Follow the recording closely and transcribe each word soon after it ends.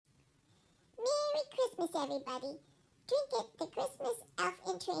Merry Christmas, everybody. Trinket the Christmas Elf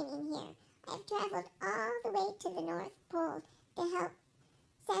in training here. I've traveled all the way to the North Pole to help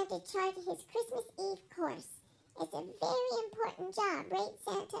Santa chart his Christmas Eve course. It's a very important job, right,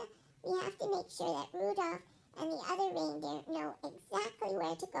 Santa? We have to make sure that Rudolph and the other reindeer know exactly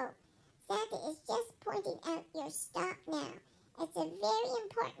where to go. Santa is just pointing out your stop now. It's a very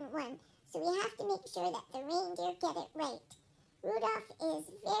important one, so we have to make sure that the reindeer get it right. Rudolph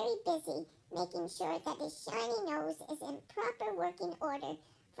is very busy making sure that his shiny nose is in proper working order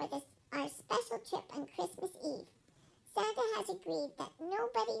for our special trip on Christmas Eve. Santa has agreed that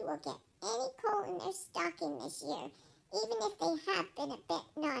nobody will get any coal in their stocking this year, even if they have been a bit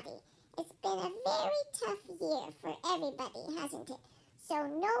naughty. It's been a very tough year for everybody, hasn't it? So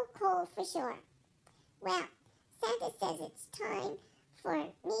no coal for sure. Well, Santa says it's time for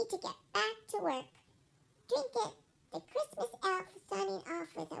me to get back to work. Trinket the Christmas Elf signing off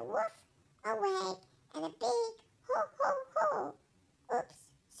with a woof, a wag, and a big ho ho ho. Oops,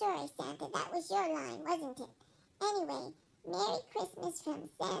 sorry Santa, that was your line, wasn't it? Anyway, Merry Christmas from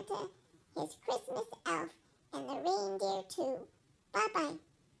Santa, his Christmas Elf.